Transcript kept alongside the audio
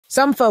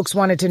Some folks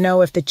wanted to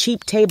know if the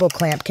cheap table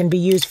clamp can be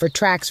used for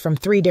tracks from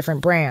 3 different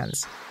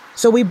brands.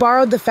 So we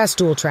borrowed the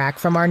Festool track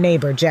from our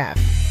neighbor, Jeff.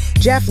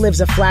 Jeff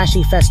lives a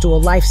flashy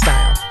Festool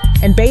lifestyle,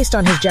 and based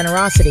on his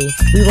generosity,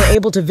 we were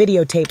able to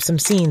videotape some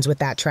scenes with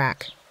that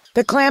track.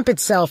 The clamp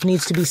itself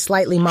needs to be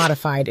slightly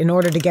modified in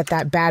order to get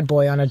that bad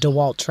boy on a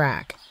Dewalt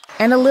track.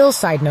 And a little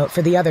side note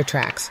for the other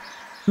tracks.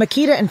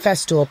 Makita and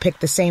Festool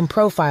picked the same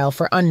profile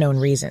for unknown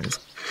reasons,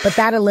 but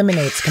that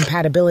eliminates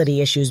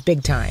compatibility issues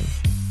big time.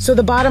 So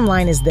the bottom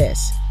line is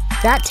this.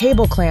 That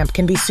table clamp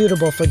can be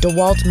suitable for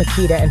Dewalt,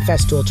 Makita, and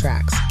Festool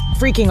tracks.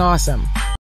 Freaking awesome.